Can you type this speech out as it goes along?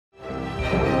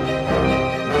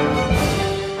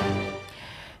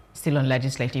Still on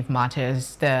legislative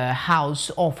matters, the House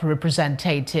of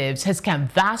Representatives has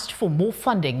canvassed for more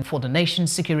funding for the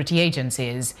nation's security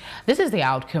agencies. This is the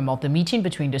outcome of the meeting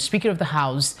between the Speaker of the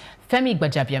House, Femi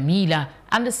Gbajabiamila,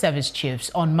 and the service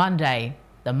chiefs on Monday.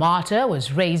 The matter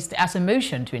was raised as a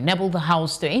motion to enable the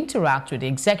House to interact with the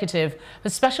executive for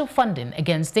special funding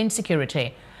against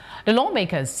insecurity. The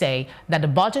lawmakers say that the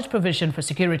budget provision for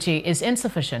security is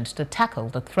insufficient to tackle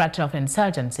the threat of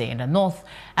insurgency in the north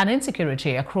and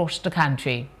insecurity across the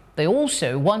country. They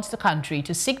also want the country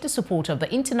to seek the support of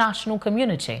the international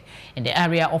community in the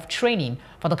area of training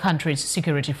for the country's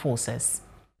security forces.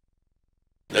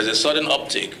 There's a sudden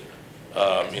uptick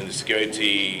in the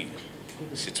security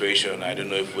situation. I don't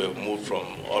know if we've moved from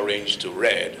orange to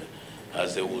red,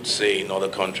 as they would say in other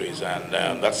countries, and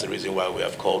that's the reason why we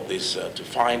have called this to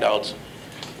find out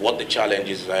what the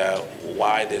challenges are,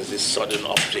 why there's this sudden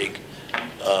uptake,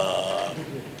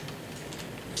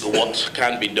 what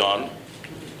can be done.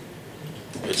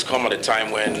 It's come at a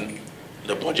time when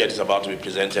the budget is about to be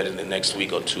presented in the next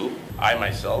week or two. I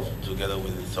myself, together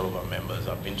with some of our members,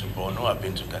 I've been to Borno, I've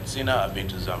been to Katsina, I've been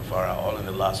to Zamfara, all in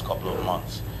the last couple of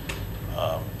months,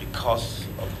 because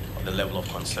of the level of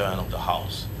concern of the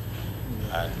House.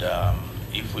 And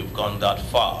if we've gone that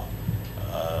far,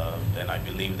 then I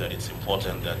believe that it's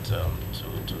important that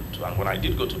and when I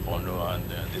did go to Borno and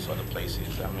these other places,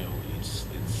 I mean,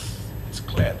 it's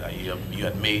clear that you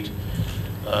had made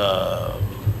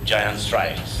giant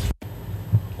strides.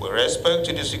 With respect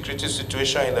to the security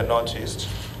situation in the Northeast,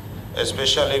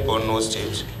 especially Borno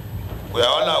State, we are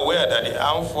all aware that the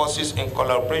armed forces, in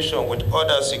collaboration with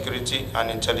other security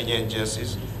and intelligence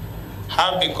agencies,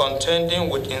 have been contending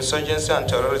with insurgency and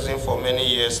terrorism for many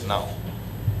years now.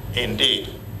 Indeed,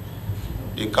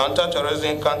 the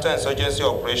counter-terrorism, counter-insurgency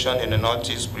operation in the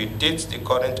Northeast predates the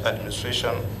current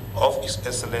administration of His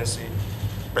Excellency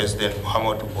President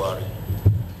Muhammadu Buhari.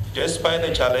 Despite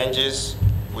the challenges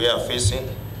we are facing,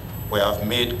 we have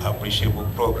made appreciable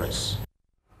progress.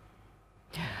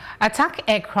 Attack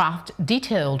aircraft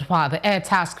detailed by the Air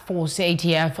Task Force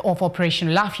ATF of Operation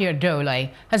Lafia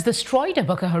Dole has destroyed a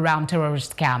Boko Haram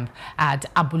terrorist camp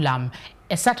at Abulam,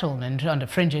 a settlement on the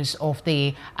fringes of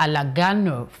the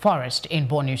Alagano forest in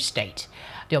Borno State.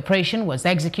 The operation was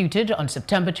executed on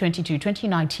September 22,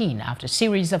 2019 after a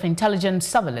series of intelligence,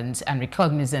 surveillance and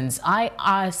reconnaissance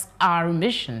ISR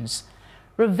missions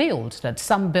revealed that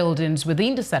some buildings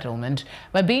within the settlement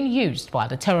were being used by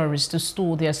the terrorists to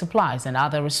store their supplies and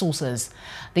other resources.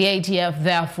 The ATF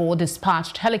therefore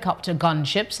dispatched helicopter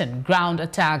gunships and ground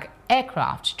attack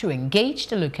aircraft to engage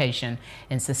the location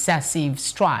in successive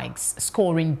strikes,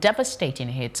 scoring devastating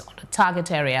hits on the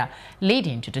target area,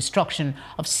 leading to destruction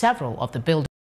of several of the buildings.